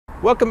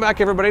Welcome back,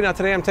 everybody. Now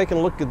today I'm taking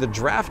a look at the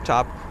Draft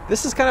Top.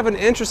 This is kind of an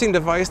interesting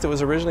device that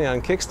was originally on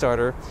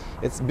Kickstarter.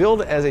 It's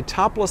billed as a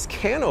topless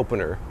can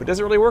opener, but does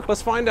it really work?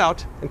 Let's find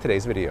out in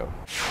today's video.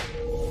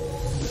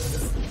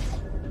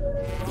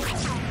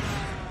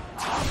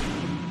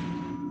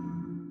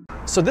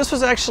 So this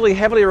was actually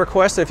heavily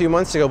requested a few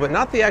months ago, but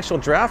not the actual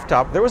Draft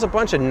Top. There was a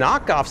bunch of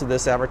knockoffs of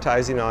this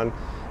advertising on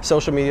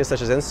social media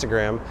such as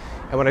Instagram.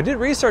 And when I did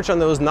research on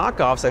those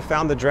knockoffs, I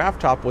found the Draft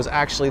Top was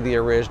actually the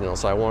original.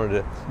 So I wanted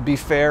to be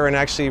fair and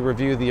actually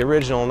review the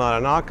original,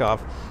 not a knockoff.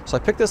 So I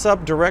picked this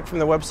up direct from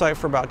the website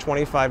for about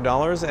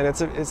 $25, and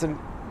it's a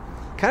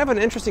kind of an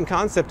interesting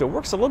concept. It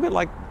works a little bit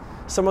like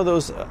some of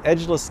those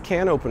edgeless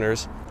can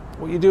openers.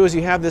 What you do is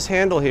you have this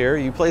handle here,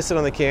 you place it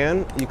on the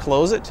can, you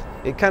close it,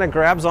 it kind of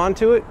grabs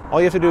onto it. All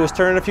you have to do is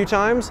turn it a few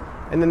times,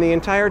 and then the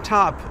entire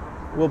top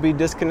will be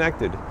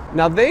disconnected.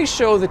 Now they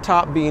show the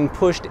top being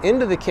pushed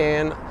into the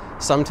can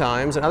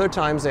sometimes, and other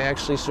times they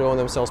actually show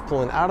themselves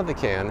pulling out of the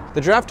can.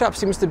 The Draft Top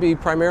seems to be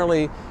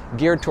primarily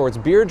geared towards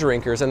beer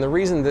drinkers, and the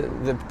reason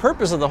that the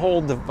purpose of the whole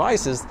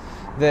device is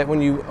that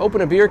when you open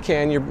a beer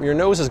can, your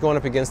nose is going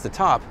up against the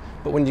top,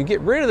 but when you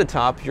get rid of the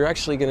top, you're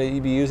actually going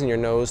to be using your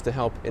nose to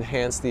help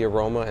enhance the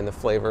aroma and the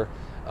flavor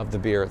of the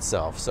beer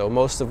itself. So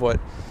most of what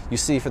you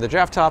see for the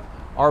Draft Top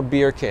are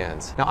beer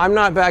cans. Now I'm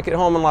not back at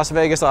home in Las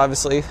Vegas,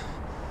 obviously.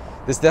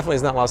 This definitely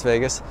is not Las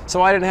Vegas,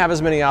 so I didn't have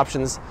as many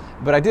options,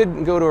 but I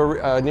did go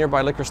to a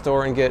nearby liquor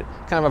store and get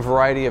kind of a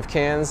variety of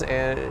cans,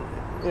 and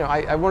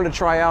I wanted to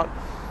try out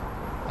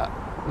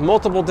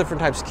multiple different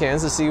types of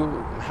cans to see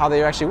how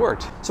they actually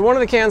worked. So one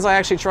of the cans I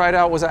actually tried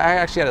out was, I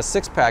actually had a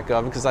 6-pack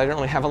of, because I didn't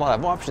really have a lot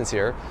of options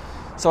here.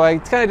 So I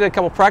kind of did a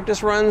couple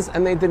practice runs,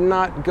 and they did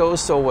not go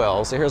so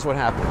well. So here's what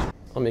happened.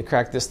 Let me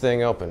crack this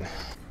thing open.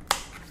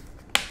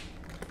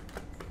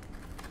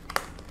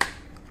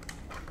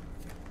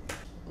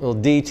 Little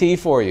DT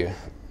for you.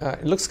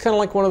 It looks kind of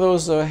like one of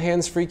those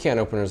hands-free can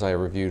openers I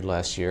reviewed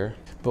last year.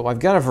 But I've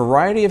got a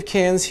variety of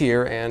cans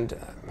here, and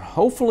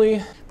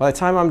hopefully by the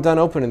time I'm done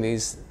opening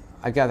these,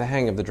 I got the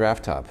hang of the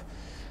Draft Top.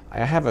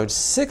 I have a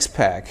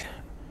 6-pack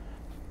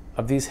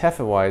of these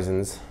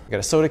Hefeweizens. I've got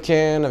a soda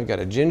can, I've got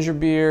a ginger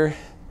beer,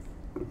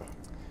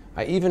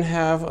 I even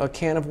have a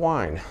can of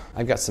wine.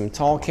 I've got some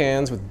tall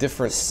cans with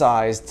different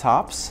sized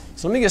tops.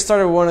 So let me get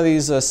started with one of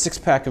these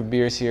 6-pack of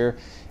beers here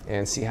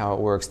and see how it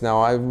works.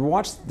 Now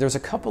there's a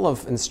couple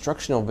of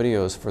instructional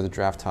videos for the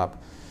Draft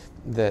Top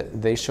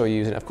that they show you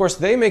using. Of course,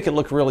 they make it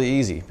look really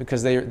easy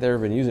because they've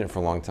been using it for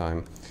a long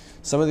time.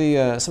 Some of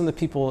the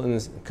people in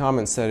the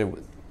comments said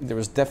there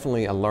was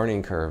definitely a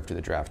learning curve to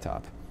the Draft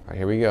Top. All right,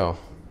 here we go.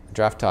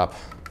 Draft Top,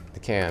 the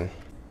can.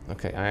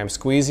 Okay, I am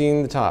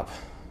squeezing the top.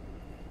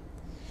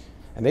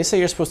 And they say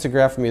you're supposed to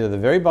grab from either the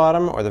very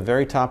bottom or the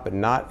very top, but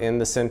not in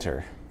the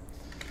center.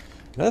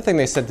 Another thing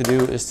they said to do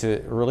is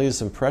to relieve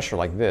some pressure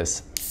like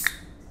this.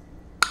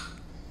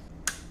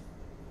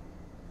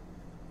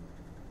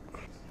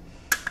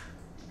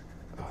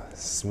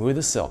 Smooth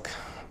as silk.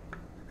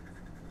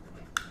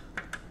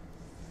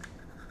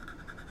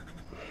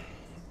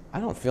 I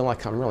don't feel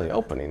like I'm really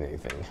opening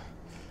anything.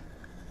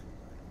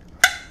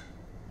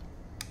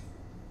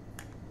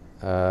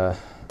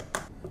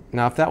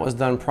 Now if that was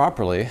done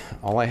properly,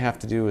 all I have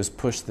to do is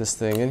push this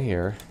thing in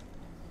here,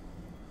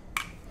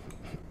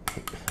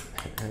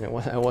 and it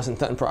wasn't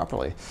done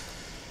properly.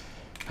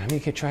 Let me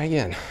try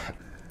again.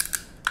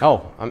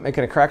 Oh, I'm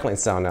making a crackling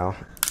sound now.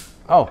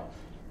 Oh,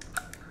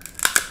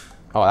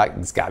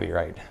 it's gotta be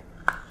right.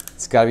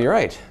 It's gotta be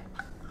right.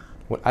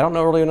 I don't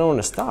really know when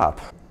to stop.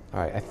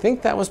 All right, I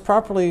think that was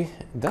properly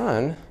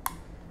done.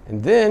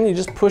 And then you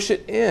just push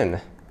it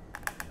in.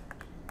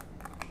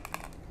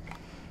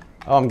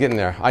 Oh, I'm getting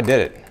there. I did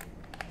it.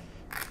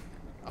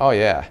 Oh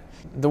yeah.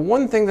 The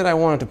one thing that I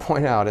wanted to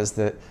point out is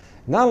that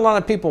not a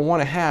lot of people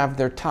want to have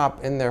their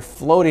top in there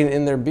floating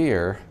in their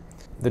beer.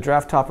 The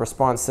Draft Top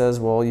response says,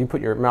 well, you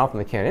put your mouth in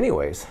the can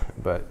anyways,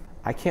 but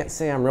I can't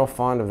say I'm real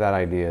fond of that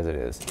idea as it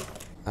is.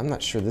 I'm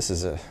not sure this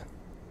is a...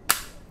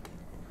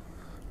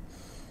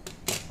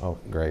 Oh,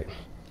 great.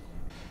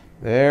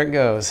 There it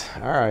goes.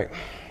 All right.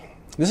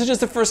 This is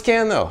just the first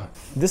can though.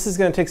 This is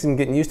going to take some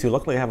getting used to.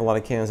 Luckily I have a lot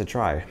of cans to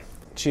try.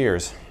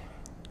 Cheers.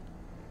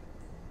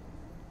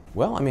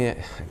 Well, I mean,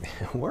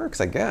 it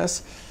works, I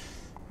guess.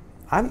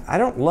 I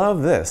don't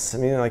love this. I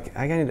mean, like,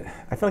 I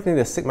feel like I need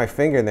to stick my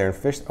finger in there and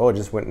fish. Oh, it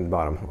just went in the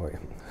bottom. Oh, yeah.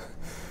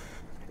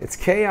 It's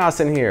chaos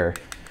in here.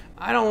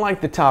 I don't like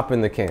the top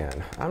in the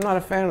can. I'm not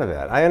a fan of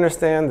that. I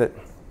understand that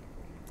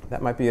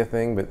that might be a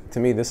thing, but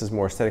to me, this is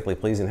more aesthetically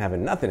pleasing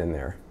having nothing in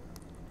there.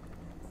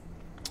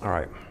 All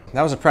right,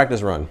 that was a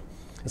practice run.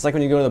 It's like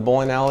when you go to the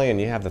bowling alley and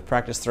you have the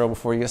practice throw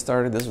before you get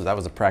started. That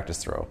was a practice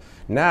throw.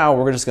 Now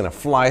we're just gonna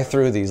fly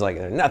through these like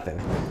they're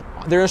nothing.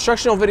 Their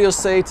instructional videos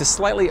say to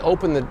slightly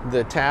open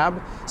the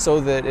tab so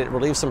that it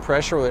relieves some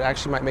pressure, or it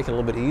actually might make it a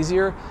little bit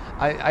easier.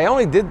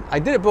 I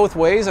did it both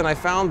ways, and I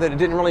found that it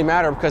didn't really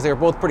matter because they were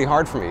both pretty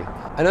hard for me.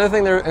 Another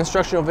thing their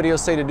instructional videos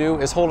say to do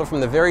is hold it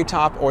from the very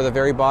top or the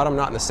very bottom,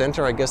 not in the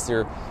center. I guess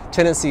your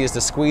tendency is to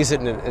squeeze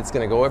it and it's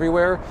going to go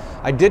everywhere.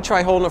 I did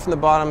try holding it from the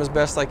bottom as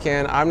best I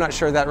can. I'm not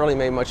sure that really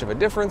made much of a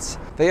difference.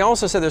 They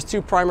also said there's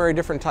two primary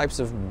different types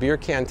of beer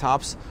can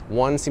tops.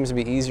 One seems to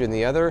be easier than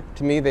the other.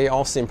 To me, they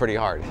all seem pretty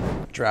hard.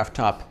 Draft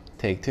top,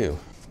 take two.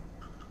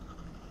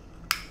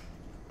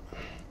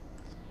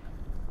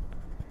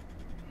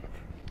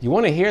 You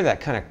want to hear that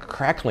kind of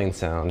crackling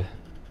sound,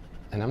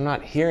 and I'm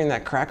not hearing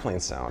that crackling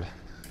sound.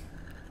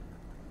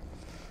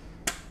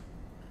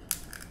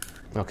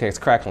 Okay, it's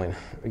crackling.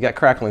 We got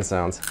crackling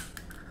sounds.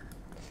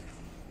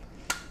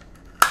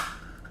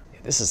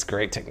 This is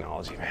great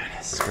technology, man.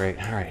 This is great.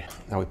 All right,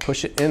 now we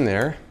push it in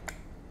there.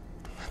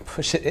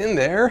 Push it in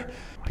there.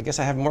 I guess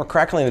I have more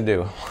crackling to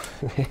do.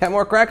 We have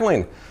more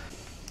crackling.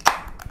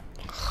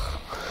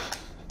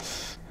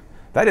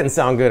 That didn't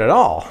sound good at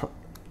all.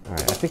 All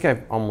right, I think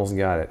I've almost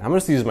got it. I'm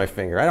just use my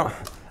finger.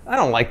 I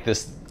don't like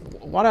this.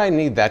 Why do I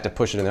need that to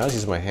push it in there? I'll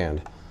just use my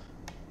hand.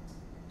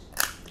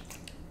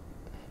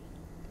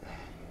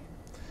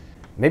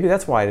 Maybe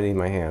that's why I need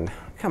my hand.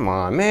 Come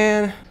on,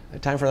 man.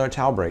 Time for another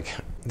towel break.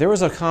 There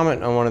was a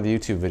comment on one of the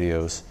YouTube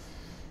videos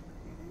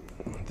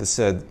that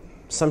said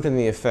something to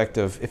the effect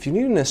of, if you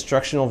need an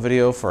instructional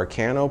video for a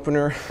can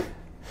opener,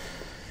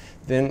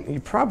 then you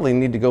probably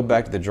need to go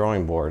back to the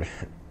drawing board.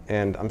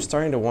 And I'm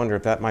starting to wonder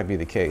if that might be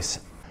the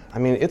case. I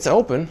mean, it's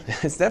open.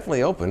 It's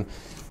definitely open.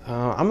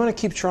 I'm going to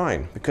keep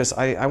trying because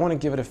I want to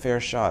give it a fair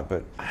shot,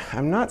 but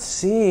I'm not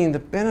seeing the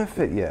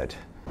benefit yet.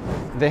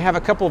 They have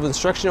a couple of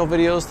instructional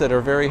videos that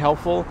are very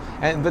helpful,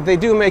 but they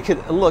do make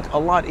it look a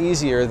lot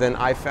easier than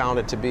I found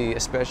it to be,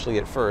 especially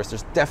at first.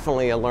 There's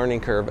definitely a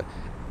learning curve,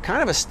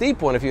 kind of a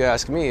steep one if you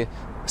ask me.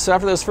 So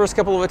after those first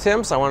couple of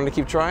attempts, I wanted to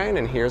keep trying,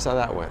 and here's how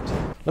that went.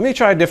 Let me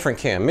try a different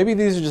can. Maybe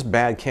these are just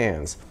bad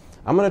cans.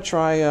 I'm going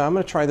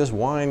to try this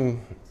wine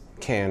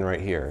can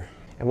right here,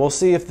 and we'll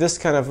see if this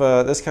kind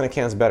of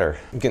can's better.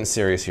 I'm getting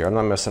serious here. I'm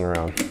not messing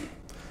around.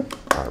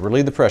 All right,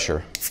 relieve the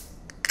pressure.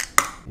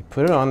 You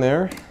put it on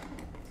there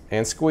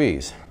and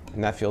squeeze,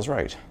 and that feels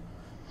right.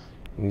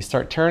 And you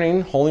start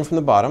turning, holding from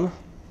the bottom,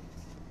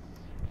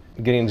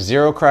 getting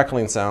zero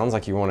crackling sounds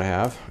like you want to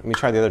have. Let me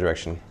try the other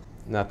direction.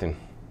 Nothing.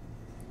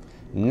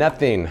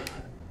 Nothing.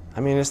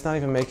 I mean, it's not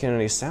even making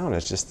any sound.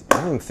 It's just,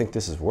 I don't even think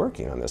this is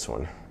working on this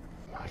one.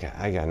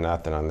 I got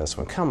nothing on this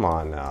one. Come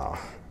on now.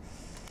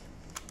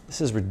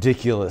 This is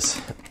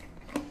ridiculous.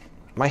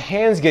 My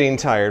hand's getting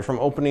tired from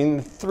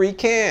opening 3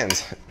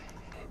 cans.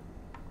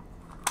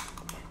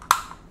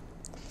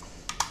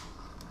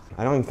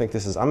 I don't even think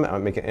this is, I'm not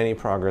making any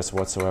progress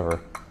whatsoever.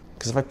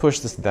 Because if I push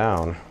this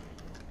down,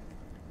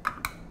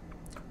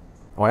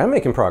 oh, I am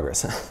making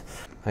progress.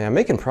 I am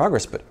making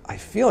progress, but I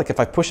feel like if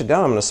I push it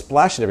down, I'm going to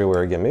splash it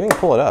everywhere again. Maybe I can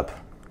pull it up.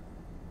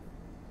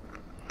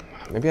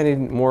 Maybe I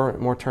need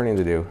more turning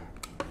to do.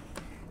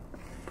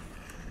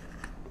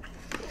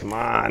 Come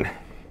on.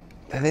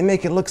 They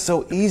make it look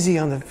so easy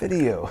on the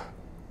video.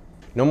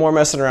 No more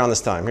messing around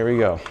this time. Here we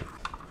go.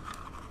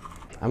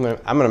 I'm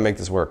gonna make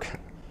this work.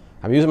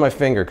 I'm using my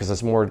finger because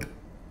there's more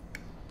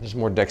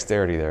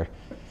dexterity there.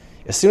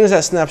 As soon as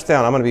that snaps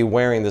down, I'm going to be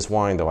wearing this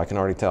wine, though. I can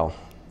already tell.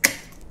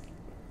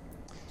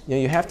 You know,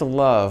 you have to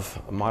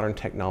love modern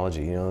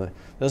technology. You know,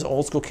 those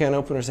old school can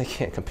openers, they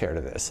can't compare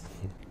to this.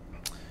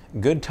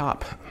 Good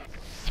top.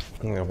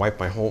 I'm going to wipe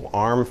my whole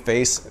arm,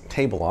 face,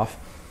 table off.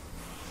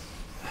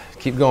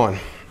 Keep going.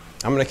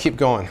 I'm going to keep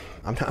going.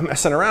 I'm not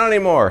messing around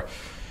anymore.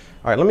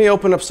 All right, let me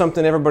open up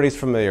something everybody's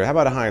familiar. How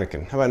about a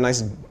Heineken? How about a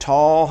nice,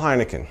 tall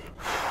Heineken?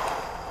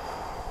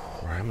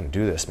 All right, I'm going to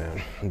do this,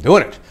 man. I'm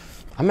doing it.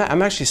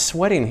 I'm actually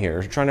sweating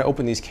here trying to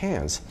open these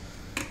cans.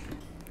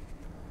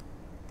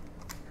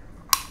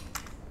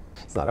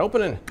 It's not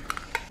opening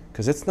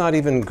because it's not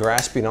even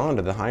grasping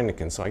onto the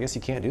Heineken, so I guess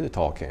you can't do the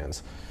tall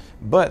cans.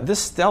 But this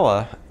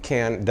Stella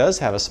can does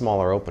have a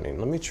smaller opening.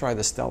 Let me try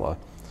the Stella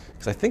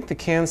because I think the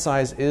can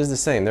size is the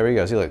same. There we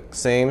go. See, look,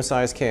 same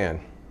size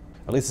can.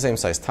 At least the same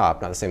size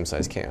top, not the same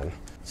size can.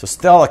 So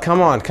Stella, come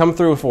on, come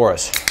through for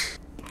us.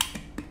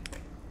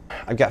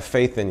 I've got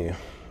faith in you.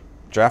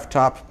 Draft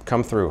top,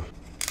 come through.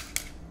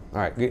 All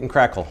right, getting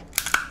crackle.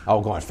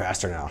 Oh, going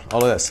faster now.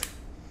 All of this.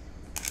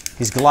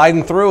 He's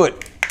gliding through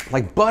it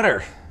like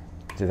butter.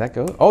 Did that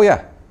go? Oh,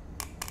 yeah.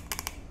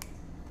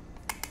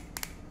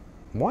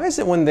 Why is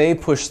it when they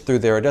push through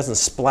there, it doesn't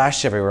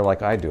splash everywhere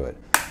like I do it?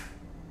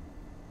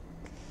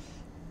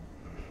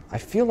 I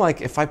feel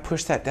like if I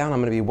push that down, I'm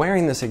going to be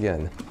wearing this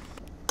again.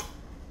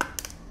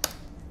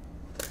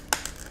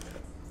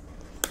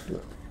 I'm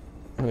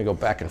going to go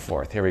back and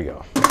forth. Here we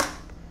go.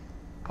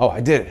 Oh, I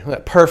did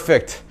it.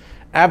 Perfect.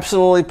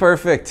 Absolutely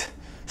perfect.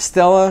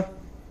 Stella,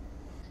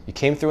 you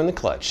came through in the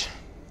clutch.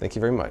 Thank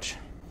you very much.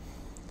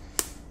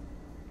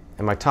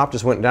 And my top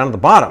just went down to the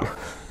bottom.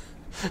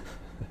 Here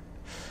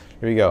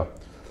we go.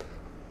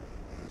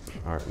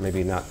 All right,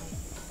 maybe not.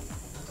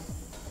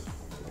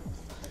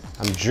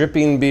 I'm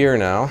dripping beer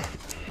now.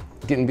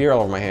 Getting beer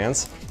all over my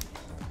hands.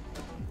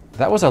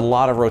 That was a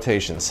lot of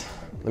rotations.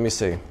 Let me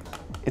see.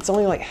 It's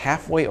only like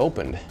halfway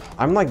opened.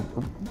 I'm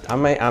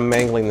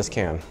mangling this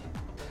can.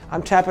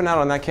 I'm tapping out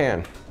on that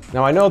can.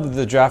 Now I know that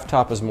the draft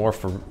top is more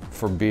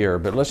for beer,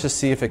 but let's just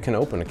see if it can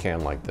open a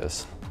can like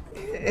this.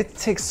 It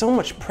takes so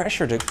much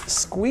pressure to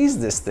squeeze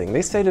this thing.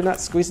 They say to not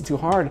squeeze it too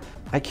hard.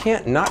 I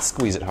can't not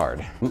squeeze it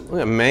hard.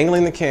 Look at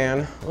mangling the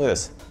can. Look at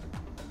this.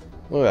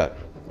 Look at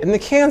that. And the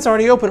can's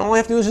already open. All I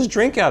have to do is just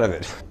drink out of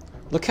it.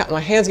 Look how my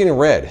hand's getting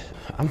red.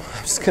 I'm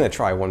just gonna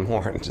try one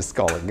more and just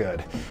call it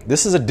good.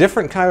 This is a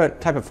different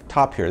type of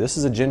top here. This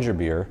is a ginger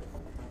beer.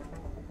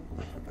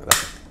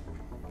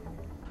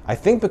 I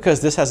think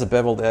because this has a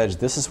beveled edge,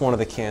 this is one of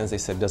the cans they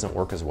said doesn't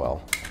work as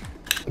well.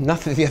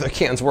 Not that the other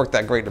cans work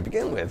that great to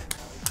begin with.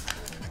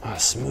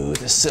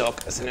 Smooth as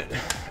silk, isn't it?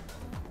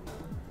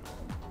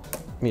 I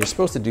mean, you're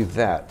supposed to do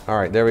that. All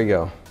right, there we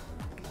go.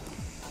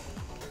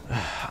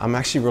 I'm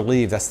actually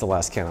relieved that's the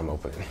last can I'm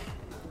opening.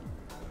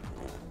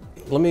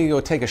 Let me go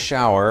take a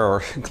shower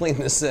or clean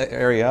this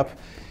area up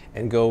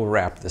and go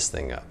wrap this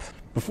thing up.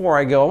 Before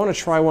I go, I want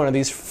to try one of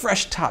these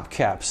fresh top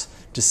caps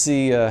to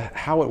see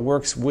how it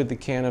works with the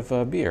can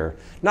of beer.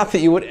 Not that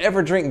you would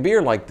ever drink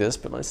beer like this,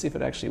 but let's see if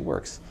it actually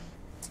works.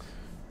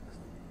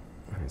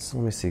 All right, so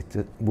let me see.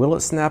 Will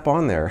it snap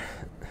on there?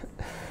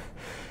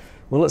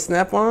 Will it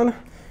snap on?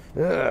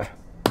 Ugh.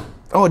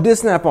 Oh, it did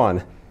snap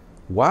on.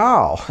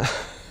 Wow.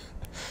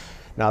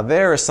 Now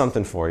there is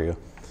something for you.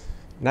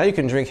 Now you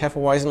can drink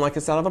Hefeweizen like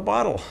it's out of a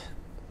bottle.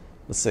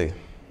 Let's see.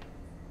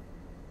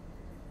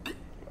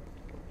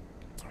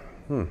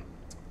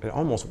 It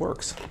almost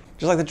works.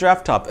 Just like the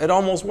draft top, it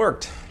almost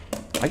worked.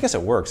 I guess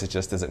it works, it's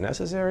just, is it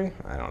necessary?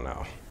 I don't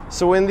know.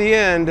 So in the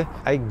end,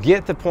 I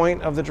get the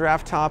point of the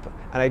draft top,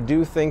 and I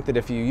do think that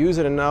if you use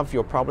it enough,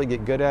 you'll probably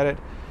get good at it.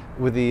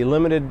 With the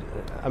limited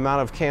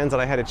amount of cans that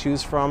I had to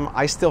choose from,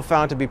 I still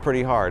found it to be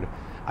pretty hard.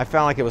 I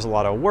found like it was a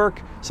lot of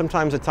work.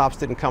 Sometimes the tops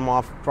didn't come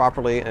off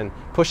properly, and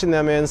pushing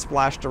them in,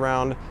 splashed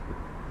around.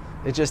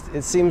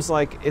 It seems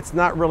like it's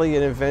not really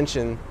an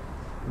invention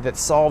that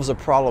solves a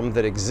problem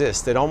that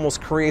exists. It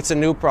almost creates a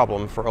new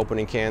problem for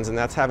opening cans, and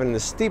that's having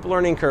this steep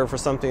learning curve for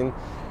something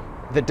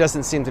that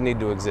doesn't seem to need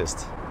to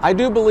exist. I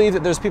do believe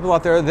that there's people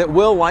out there that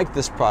will like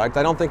this product.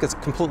 I don't think it's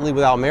completely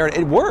without merit.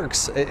 It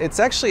works. It's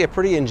actually a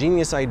pretty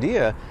ingenious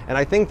idea, and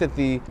I think that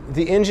the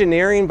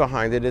engineering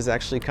behind it is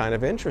actually kind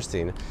of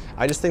interesting.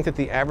 I just think that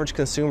the average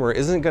consumer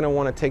isn't going to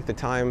want to take the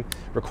time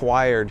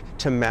required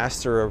to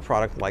master a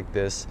product like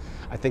this.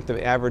 I think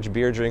the average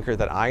beer drinker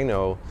that I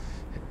know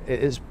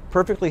is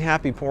perfectly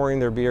happy pouring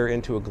their beer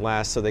into a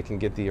glass so they can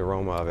get the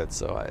aroma of it.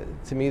 So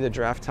to me, the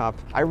draft top,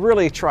 I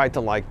really tried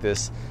to like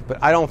this,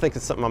 but I don't think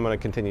it's something I'm going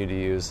to continue to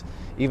use,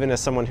 even as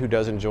someone who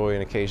does enjoy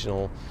an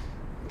occasional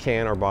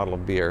can or bottle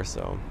of beer.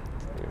 So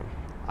you know,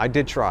 I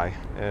did try,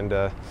 and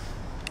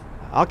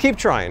I'll keep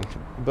trying.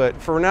 But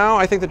for now,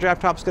 I think the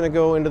draft top's going to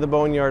go into the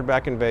boneyard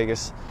back in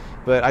Vegas.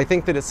 But I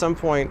think that at some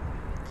point,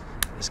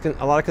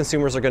 a lot of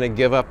consumers are going to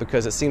give up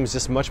because it seems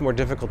just much more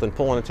difficult than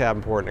pulling a tab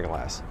and pouring it in a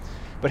glass.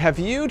 But have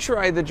you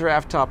tried the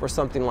draft top or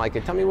something like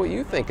it? Tell me what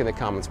you think in the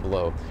comments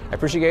below. I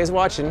appreciate you guys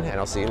watching, and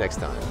I'll see you next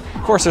time.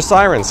 Of course, there's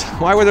sirens.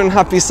 Why would there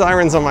not be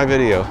sirens on my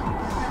video?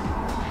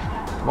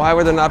 Why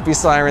would there not be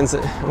sirens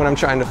when I'm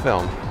trying to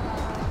film?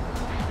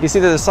 You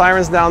see the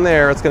sirens down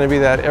there, it's going to be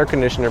that air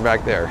conditioner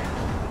back there.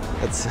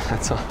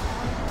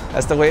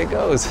 That's the way it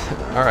goes.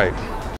 All right.